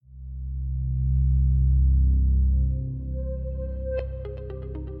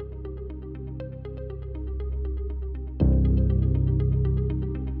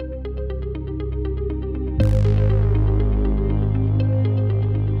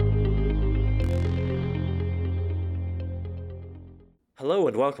Hello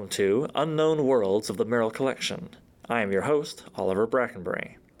and welcome to Unknown Worlds of the Merrill Collection. I am your host, Oliver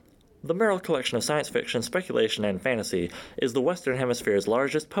Brackenbury. The Merrill Collection of Science Fiction, Speculation, and Fantasy is the Western Hemisphere's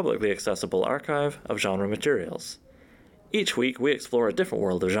largest publicly accessible archive of genre materials. Each week we explore a different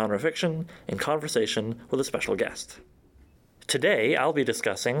world of genre fiction in conversation with a special guest. Today I'll be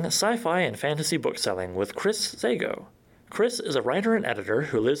discussing sci-fi and fantasy bookselling with Chris Szabo. Chris is a writer and editor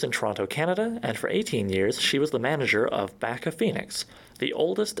who lives in Toronto, Canada, and for 18 years she was the manager of Baka Phoenix, the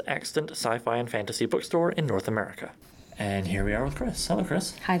oldest extant sci-fi and fantasy bookstore in North America. And here we are with Chris. Hello,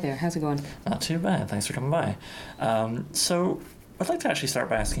 Chris. Hi there. How's it going? Not too bad. Thanks for coming by. So I'd like to actually start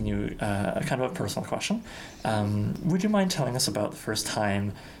by asking you a kind of a personal question. Would you mind telling us about the first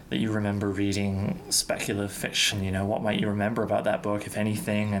time that you remember reading speculative fiction? You know, what might you remember about that book, if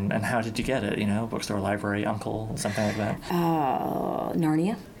anything, and how did you get it? You know, bookstore, library, uncle, something like that?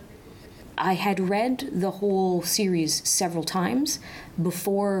 Narnia. I had read the whole series several times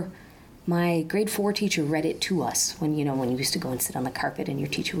before my grade 4 teacher read it to us. When you used to go and sit on the carpet and your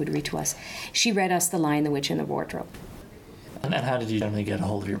teacher would read to us. She read us The Lion, the Witch, and the Wardrobe. And how did you generally get a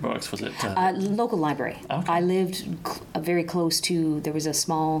hold of your books? Was it local library? Okay. I lived very close to. There was a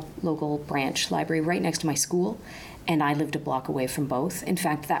small local branch library right next to my school, and I lived a block away from both. In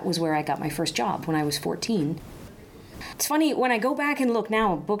fact, that was where I got my first job when I was 14. It's funny, when I go back and look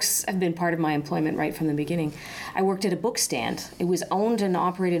now, books have been part of my employment right from the beginning. I worked at a book stand. It was owned and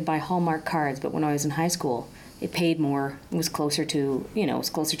operated by Hallmark Cards, but when I was in high school, it paid more. It was closer to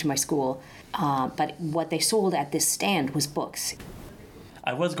my school. But what they sold at this stand was books.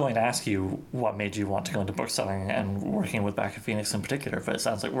 I was going to ask you what made you want to go into bookselling and working with Baka Phoenix in particular, but it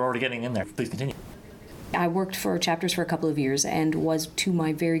sounds like we're already getting in there. Please continue. I worked for Chapters for a couple of years and was, to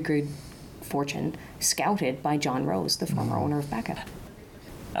my very great fortune, scouted by John Rose, the former owner of Baka.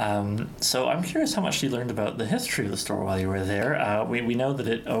 So I'm curious how much you learned about the history of the store while you were there. We know that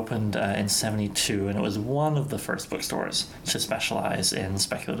it opened in 1972, and it was one of the first bookstores to specialize in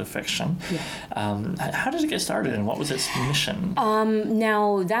speculative fiction. Yeah. How did it get started, and what was its mission?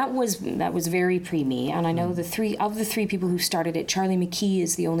 Now, that was very pre-me, and I know the three people who started it, Charlie McKee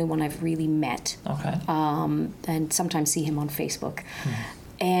is the only one I've really met. Okay. And sometimes see him on Facebook.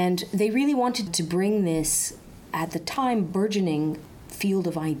 And they really wanted to bring this, at the time, burgeoning field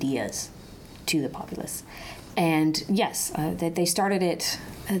of ideas to the populace. And yes, they started it.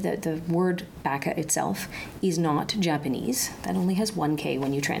 The word Baka itself is not Japanese. That only has one K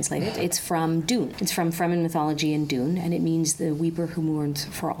when you translate it. It's from Dune. It's from Fremen mythology and Dune, and it means the weeper who mourns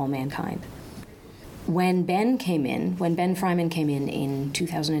for all mankind. When Ben Fryman came in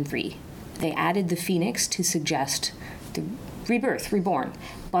 2003, they added the phoenix to suggest the rebirth, reborn,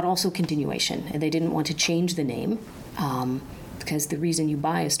 but also continuation. And they didn't want to change the name because the reason you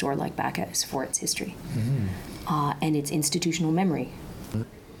buy a store like Baka is for its history and its institutional memory.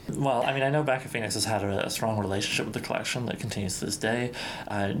 Well, I mean, I know Baka Phoenix has had a strong relationship with the collection that continues to this day.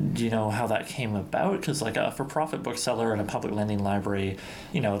 Do you know how that came about? Because like a for-profit bookseller and a public lending library,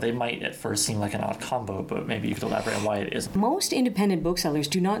 they might at first seem like an odd combo, but maybe you could elaborate on why it is. Most independent booksellers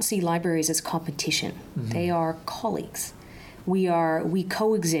do not see libraries as competition. They are colleagues. We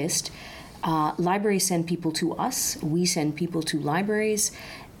coexist. Libraries send people to us. We send people to libraries.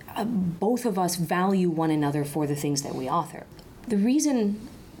 Both of us value one another for the things that we author. The reason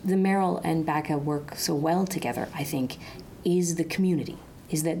the Merrill and Baka work so well together, I think, is the community,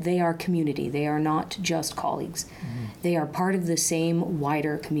 is that they are community. They are not just colleagues. They are part of the same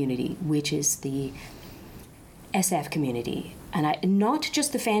wider community, which is the SF community. And not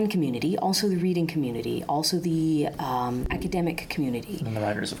just the fan community, also the reading community, also the academic community. And the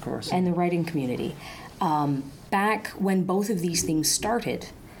writers, of course. And the writing community. Back when both of these things started,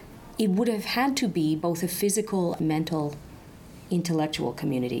 it would have had to be both a physical, mental, intellectual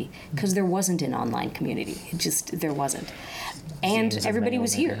community, because there wasn't an online community. There wasn't. And everybody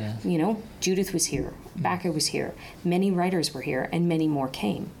was here. Yeah. Judith was here. Baka was here. Many writers were here, and many more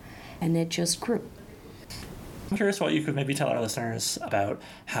came. And it just grew. I'm curious what you could maybe tell our listeners about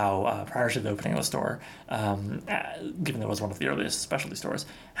how, prior to the opening of the store, given that it was one of the earliest specialty stores,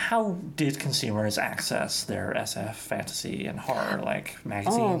 how did consumers access their SF, fantasy, and horror, like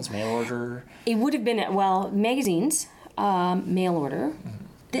magazines, mail order? It would have been, magazines, mail order.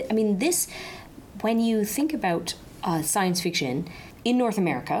 When you think about science fiction in North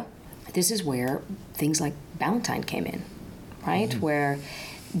America, this is where things like Ballantine came in, right? Where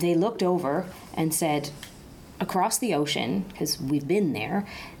they looked over and said, across the ocean, because we've been there,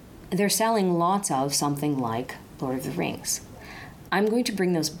 they're selling lots of something like Lord of the Rings. I'm going to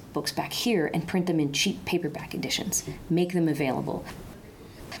bring those books back here and print them in cheap paperback editions, make them available.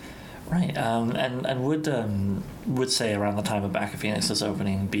 Right, and would say around the time of Back of Phoenix's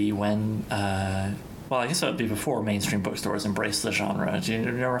opening be when, well, I guess that would be before mainstream bookstores embraced the genre. Do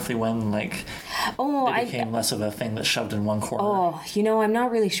you know roughly when, like, it became less of a thing that's shoved in one corner? Oh, I'm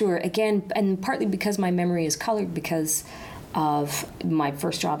not really sure. Again, and partly because my memory is colored because of my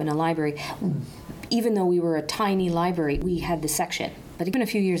first job in a library. Even though we were a tiny library, we had the section. But even a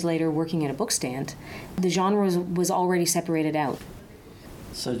few years later, working at a book stand, the genre was already separated out.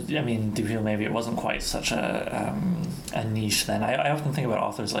 So, I mean, do you feel maybe it wasn't quite such a niche then? I often think about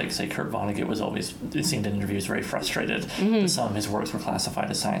authors like, say, Kurt Vonnegut was always, it seemed in interviews, very frustrated that some of his works were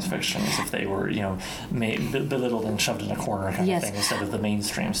classified as science fiction, as if they were, belittled and shoved in a corner kind of thing instead of the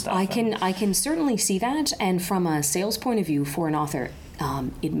mainstream stuff. I can certainly see that, and from a sales point of view for an author,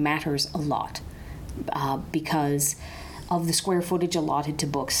 it matters a lot because of the square footage allotted to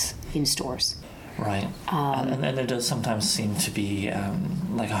books in stores. Right. And there does sometimes seem to be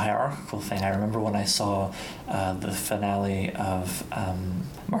like a hierarchical thing. I remember when I saw the finale of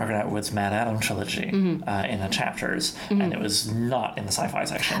Margaret Atwood's Mad Adam trilogy in a chapters, and it was not in the sci-fi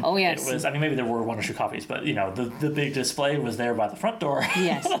section. Oh, yes. It was, I mean, maybe there were one or two copies, but, the big display was there by the front door.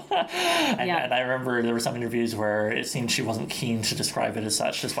 Yes. And I remember there were some interviews where it seemed she wasn't keen to describe it as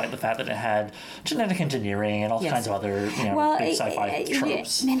such, despite the fact that it had genetic engineering and all kinds of other, big sci-fi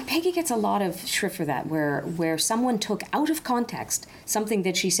tropes. Man, Peggy gets a lot of shrift for that, where someone took out of context something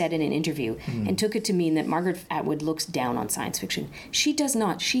that she said in an interview and took it to mean that Margaret Atwood looks down on science fiction. She does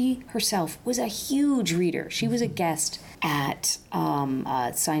not. She herself was a huge reader. She was a guest at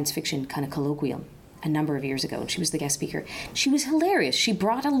a science fiction kind of colloquium a number of years ago, and she was the guest speaker. She was hilarious. She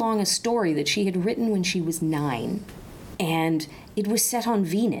brought along a story that she had written when she was 9, and it was set on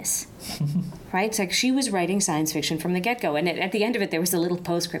Venus. Right? It's like she was writing science fiction from the get-go. And at the end of it, there was a little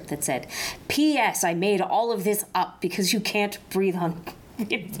postscript that said, P.S. I made all of this up because you can't breathe on...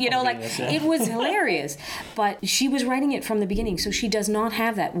 It was hilarious. But she was writing it from the beginning, so she does not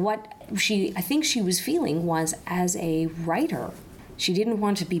have that. What I think she was feeling was, as a writer, she didn't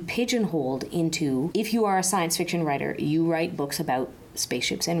want to be pigeonholed into, if you are a science fiction writer, you write books about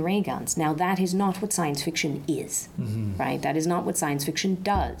spaceships and ray guns. Now, that is not what science fiction is, right? That is not what science fiction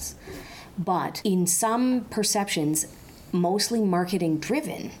does. But in some perceptions, mostly marketing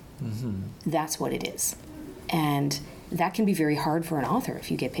driven, that's what it is. And that can be very hard for an author if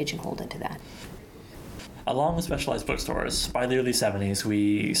you get pigeonholed into that. Along with specialized bookstores, by the early 70s,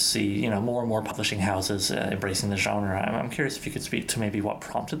 we see, more and more publishing houses embracing the genre. I'm curious if you could speak to maybe what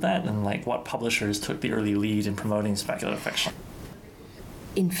prompted that and what publishers took the early lead in promoting speculative fiction.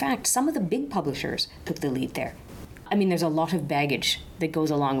 In fact, some of the big publishers took the lead there. I mean, there's a lot of baggage that goes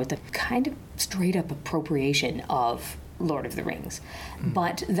along with the kind of straight-up appropriation of Lord of the Rings.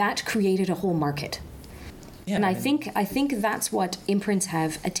 But that created a whole market. Yeah, and I think that's what imprints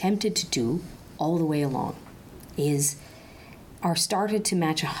have attempted to do all the way along, are started to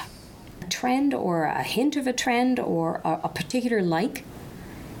match a trend or a hint of a trend or a particular like,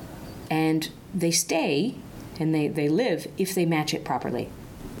 and they stay and they live if they match it properly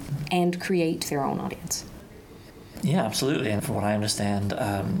and create their own audience. Yeah, absolutely. And from what I understand,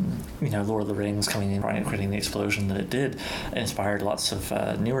 Lord of the Rings coming in and creating the explosion that it did inspired lots of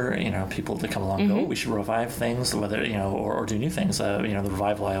newer, people to come along and go, we should revive things, whether, or do new things. The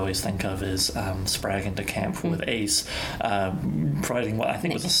revival I always think of is Sprague into Camp with Ace, providing what I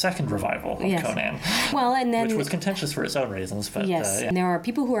think was a second revival of Conan. Well, and then, which was contentious for its own reasons. But, and there are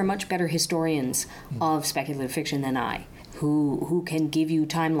people who are much better historians of speculative fiction than I, who can give you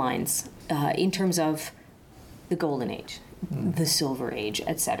timelines in terms of the Golden Age, the Silver Age,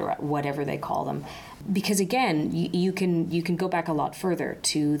 etc., whatever they call them, because again, you can go back a lot further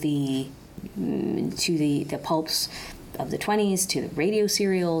to the pulps of the 20s, to the radio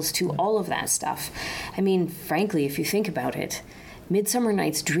serials, to all of that stuff. I mean, frankly, if you think about it, Midsummer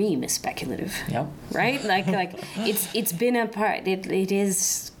Night's Dream is speculative, right? Like it's been a part. It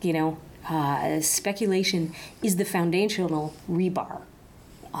is speculation is the foundational rebar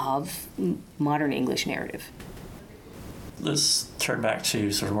of modern English narrative. Let's turn back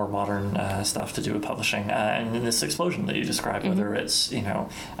to sort of more modern stuff to do with publishing and this explosion that you described, whether it's,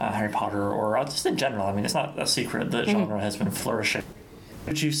 Harry Potter or just in general. I mean, it's not a secret that genre has been flourishing.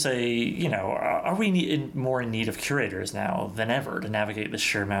 Would you say, are we more in need of curators now than ever to navigate the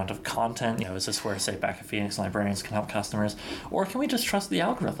sheer amount of content? Is this where, say, Back of Phoenix librarians can help customers? Or can we just trust the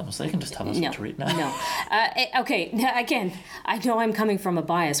algorithms? They can just tell us what to read now. No. Okay, again, I know I'm coming from a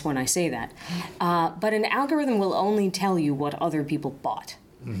bias when I say that. But an algorithm will only tell you what other people bought.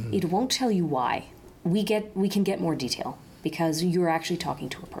 It won't tell you why. We can get more detail because you're actually talking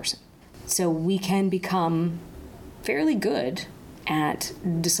to a person. So we can become fairly good at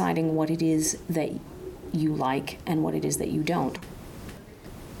deciding what it is that you like and what it is that you don't.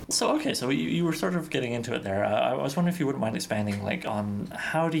 So, okay, so you were sort of getting into it there. I was wondering if you wouldn't mind expanding, like, on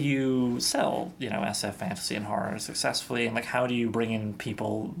how do you sell, SF, fantasy, and horror successfully, and, like, how do you bring in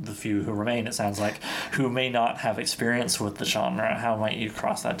people, the few who remain, it sounds like, who may not have experience with the genre? How might you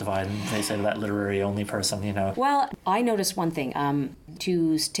cross that divide and, they say, to that literary-only person, Well, I noticed one thing.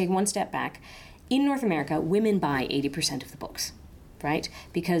 To take one step back, in North America, women buy 80% of the books, right?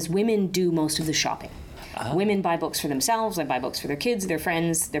 Because women do most of the shopping. Women buy books for themselves, they buy books for their kids, their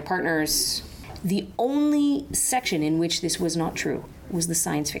friends, their partners. The only section in which this was not true was the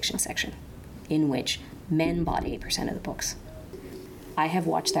science fiction section, in which men bought 8% of the books. I have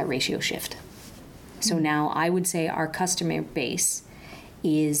watched that ratio shift. So now I would say our customer base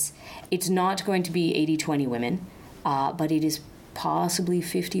it's not going to be 80-20 women, but it is possibly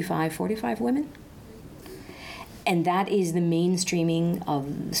 55-45 women. And that is the mainstreaming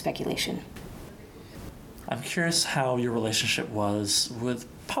of the speculation. I'm curious how your relationship was with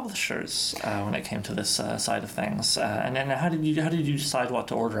publishers when it came to this side of things, and then how did you decide what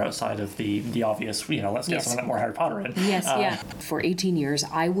to order outside of the obvious? Let's get something more Harry Potter in. Yes, yeah. For 18 years,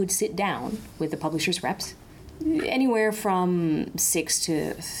 I would sit down with the publishers' reps, anywhere from 6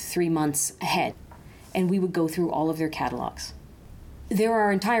 to 3 months ahead, and we would go through all of their catalogs. There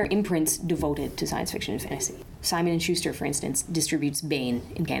are entire imprints devoted to science fiction and fantasy. Simon & Schuster, for instance, distributes Baen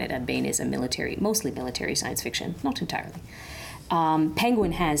in Canada. Baen is mostly military science fiction, not entirely.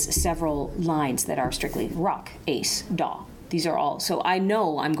 Penguin has several lines that are strictly Rock, Ace, Daw. These are all, so I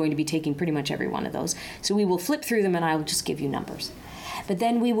know I'm going to be taking pretty much every one of those. So we will flip through them and I will just give you numbers. But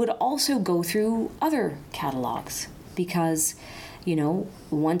then we would also go through other catalogs because,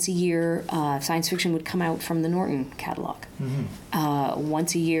 once a year, science fiction would come out from the Norton catalog. Mm-hmm.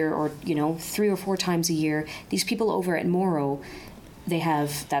 Once a year, or 3 or 4 times a year, these people over at Morrow,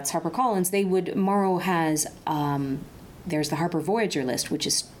 that's HarperCollins. Morrow has there's the Harper Voyager list, which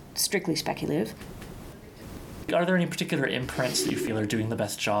is strictly speculative. Are there any particular imprints that you feel are doing the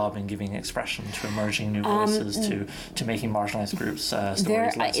best job in giving expression to emerging new voices, to making marginalized groups stories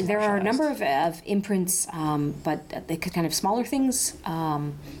less marginalized? There are a number of imprints, but they could kind of smaller things.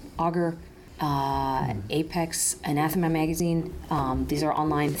 Augur, Apex, Anathema Magazine. These are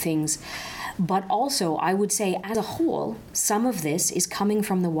online things. But also, I would say, as a whole, some of this is coming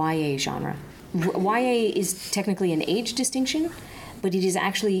from the YA genre. YA is technically an age distinction, but it is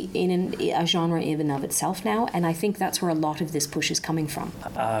actually in a genre even of itself now, and I think that's where a lot of this push is coming from.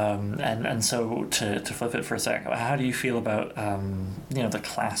 And so to flip it for a sec, how do you feel about the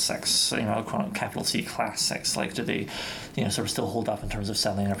classics? Capital C classics. Like, do they sort of still hold up in terms of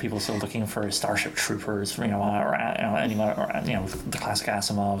selling? Are people still looking for Starship Troopers, or the classic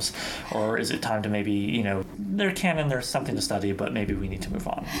Asimovs, or is it time to maybe they're canon, there's something to study, but maybe we need to move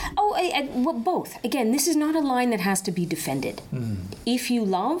on? Well, both. Again, this is not a line that has to be defended. If you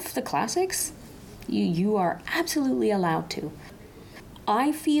love the classics, you are absolutely allowed to.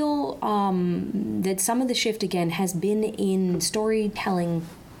 I feel that some of the shift, again, has been in storytelling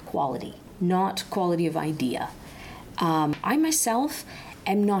quality, not quality of idea. I myself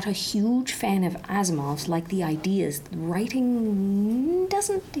am not a huge fan of Asimov's, like the ideas. The writing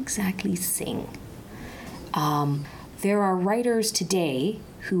doesn't exactly sing. There are writers today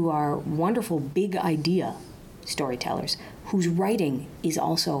who are wonderful big idea storytellers whose writing is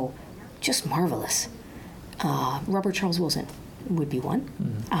also just marvelous. Robert Charles Wilson would be one,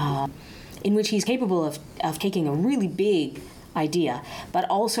 in which he's capable of taking a really big idea, but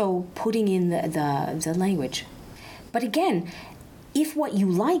also putting in the language. But again, if what you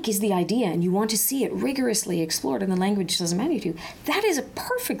like is the idea and you want to see it rigorously explored and the language doesn't matter to you, that is a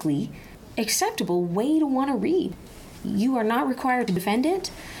perfectly acceptable way to want to read. You are not required to defend it.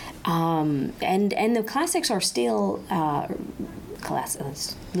 And the classics are still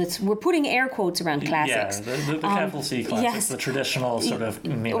classics. We're putting air quotes around classics. Yeah, the capital C classics, yes. The traditional sort of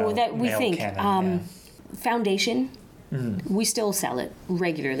that we think canon, Foundation. We still sell it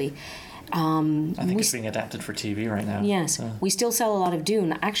regularly. I think it's being adapted for TV right now. Yes, we still sell a lot of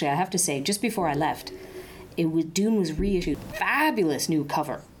Dune. Actually, I have to say, just before I left, Dune was reissued, fabulous new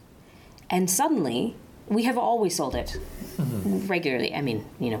cover, and suddenly we have always sold it. Regularly. I mean,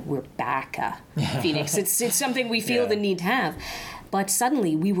 we're back, Phoenix. It's something we feel the need to have. But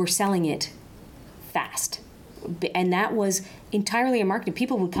suddenly we were selling it fast. And that was entirely a marketing.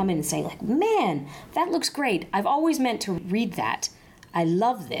 People would come in and say, like, man, that looks great. I've always meant to read that. I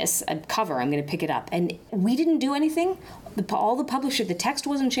love this cover. I'm going to pick it up. And we didn't do anything. All the publisher, the text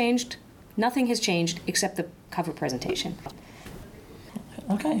wasn't changed. Nothing has changed except the cover presentation.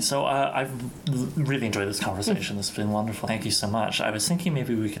 Okay, so I've really enjoyed this conversation. This has been wonderful. Thank you so much. I was thinking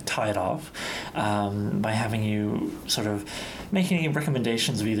maybe we could tie it off by having you sort of make any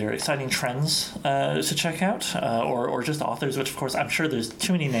recommendations of either exciting trends to check out or just authors, which of course I'm sure there's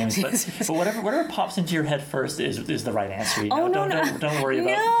too many names, but whatever pops into your head first is the right answer. No. Don't worry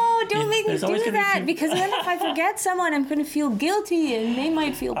about it. No, don't make me do that, because then if I forget someone, I'm going to feel guilty and they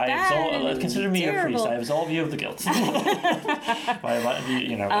might feel bad. Consider me a priest. I absolve you of the guilt.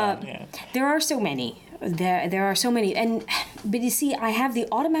 There are so many. There are so many. But you see, I have the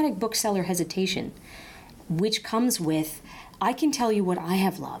automatic bookseller hesitation, which comes with, I can tell you what I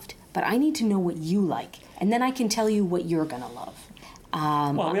have loved, but I need to know what you like. And then I can tell you what you're going to love.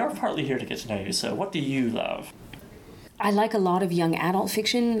 Well, we are partly here to get to know you, so what do you love? I like a lot of young adult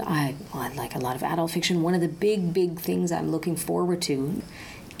fiction. I like a lot of adult fiction. One of the big things I'm looking forward to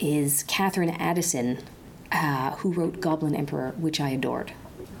is Catherine Addison, who wrote Goblin Emperor, which I adored.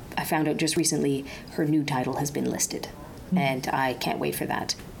 I found out just recently her new title has been listed, and I can't wait for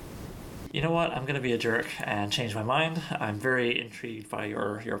that. You know what? I'm going to be a jerk and change my mind. I'm very intrigued by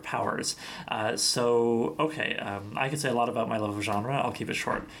your powers. I could say a lot about my love of genre. I'll keep it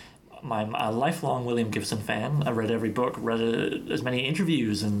short. I'm a lifelong William Gibson fan. I read every book, read as many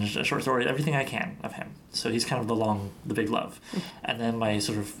interviews and short stories, everything I can of him. So he's kind of the big love. And then my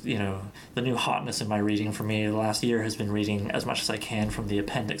sort of, the new hotness in my reading for me the last year has been reading as much as I can from the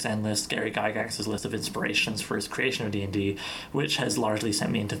Appendix N list, Gary Gygax's list of inspirations for his creation of D&D, which has largely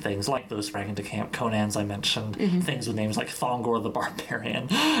sent me into things like those Sprang into Camp Conans I mentioned, things with names like Thongor the Barbarian,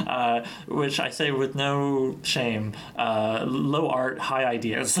 which I say with no shame, low art, high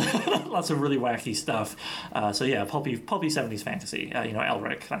ideas. Lots of really wacky stuff. Pulpy 70s fantasy,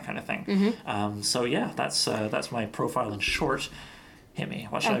 Elric, that kind of thing. That's my profile in short. Hit me.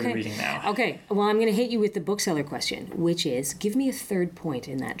 What should I be reading now? Okay, well, I'm going to hit you with the bookseller question, which is, give me a third point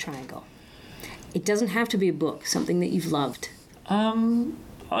in that triangle. It doesn't have to be a book, something that you've loved. I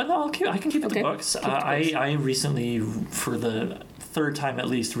can keep it the books. I recently, for the third time at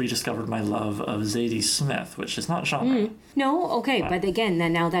least, rediscovered my love of Zadie Smith, which is not genre. No, okay, but again,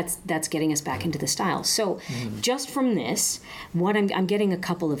 now that's getting us back into the style. So, just from this, what I'm getting a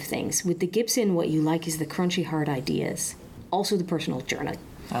couple of things. With the Gibson, what you like is the crunchy hard ideas, also the personal journey.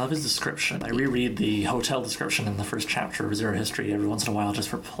 I love his description. I reread the hotel description in the first chapter of Zero History every once in a while just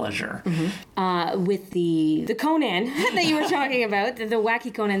for pleasure. With the Conan that you were talking about, the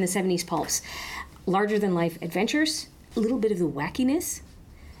wacky Conan, the 70s pulps, larger than life adventures, a little bit of the wackiness,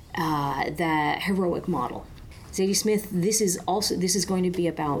 the heroic model. Zadie Smith, this is going to be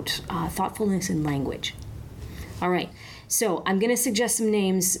about thoughtfulness and language. All right. So I'm going to suggest some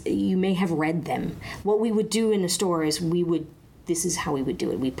names. You may have read them. What we would do in the store is this is how we would do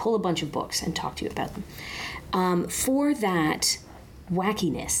it. We pull a bunch of books and talk to you about them. For that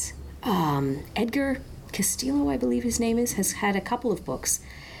wackiness, Edgar Castillo, I believe his name is, has had a couple of books.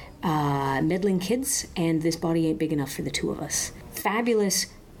 Meddling Kids and This Body Ain't Big Enough for the Two of Us. Fabulous,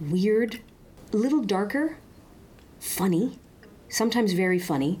 weird, a little darker, funny, sometimes very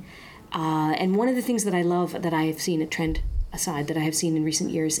funny. And one of the things that I love that I have seen, a trend aside, that I have seen in recent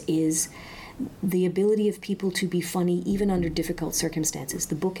years is the ability of people to be funny even under difficult circumstances.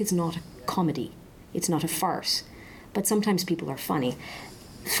 The book is not a comedy. It's not a farce. But sometimes people are funny.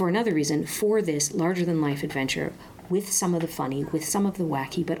 For another reason, for this larger-than-life adventure, with some of the funny, with some of the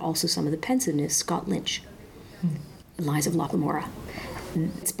wacky, but also some of the pensiveness, Scott Lynch. Lies of Locke-Lamora.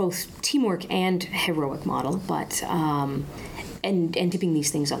 It's both teamwork and heroic model, but and tipping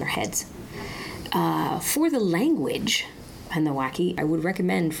these things on their heads. For the language and the wacky, I would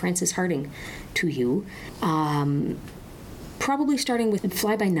recommend Frances Hardinge to you. Probably starting with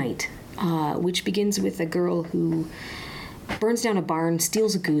Fly By Night, which begins with a girl who burns down a barn,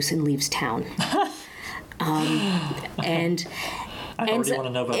 steals a goose, and leaves town. And I already want to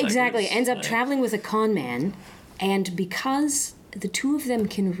know about exactly that ends up traveling with a con man, and because the two of them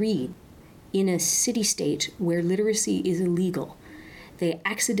can read in a city-state where literacy is illegal, they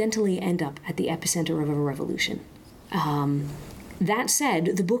accidentally end up at the epicenter of a revolution. That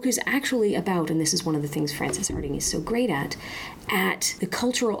said, the book is actually about, and this is one of the things Frances Hardinge is so great at the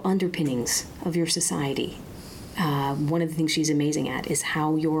cultural underpinnings of your society. One of the things she's amazing at is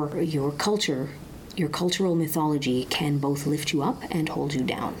how your culture, your cultural mythology can both lift you up and hold you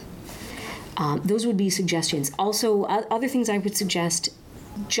down. Those would be suggestions. Also, other things I would suggest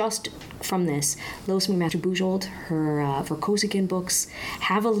just from this, Lois McMaster-Bujold, her Vorkosigan books,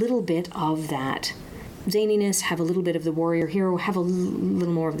 have a little bit of that zaniness, have a little bit of the warrior hero, have a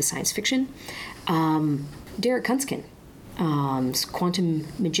little more of the science fiction. Derek Kunskin, Quantum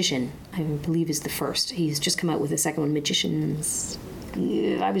Magician, I believe is the first. He's just come out with the second one, Magicians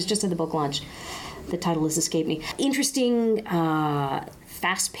I was just at the book launch. The title has escaped me. Interesting,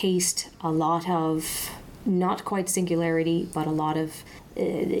 fast-paced, a lot of not quite singularity, but a lot of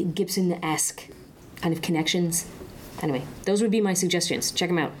Gibson-esque kind of connections. Anyway, those would be my suggestions. Check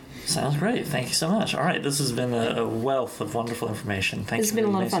them out. Sounds great. Thank you so much. All right, this has been a wealth of wonderful information. Thank you for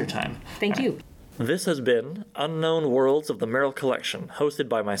giving us your time. Thank you. This has been Unknown Worlds of the Merrill Collection, hosted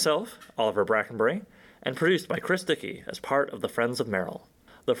by myself, Oliver Brackenbury, and produced by Chris Dickey as part of the Friends of Merrill.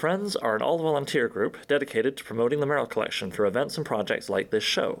 The Friends are an all-volunteer group dedicated to promoting the Merrill Collection through events and projects like this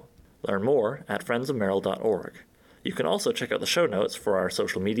show. Learn more at friendsofmerrill.org. You can also check out the show notes for our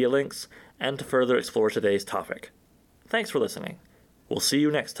social media links and to further explore today's topic. Thanks for listening. We'll see you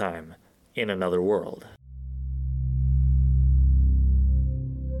next time in another world.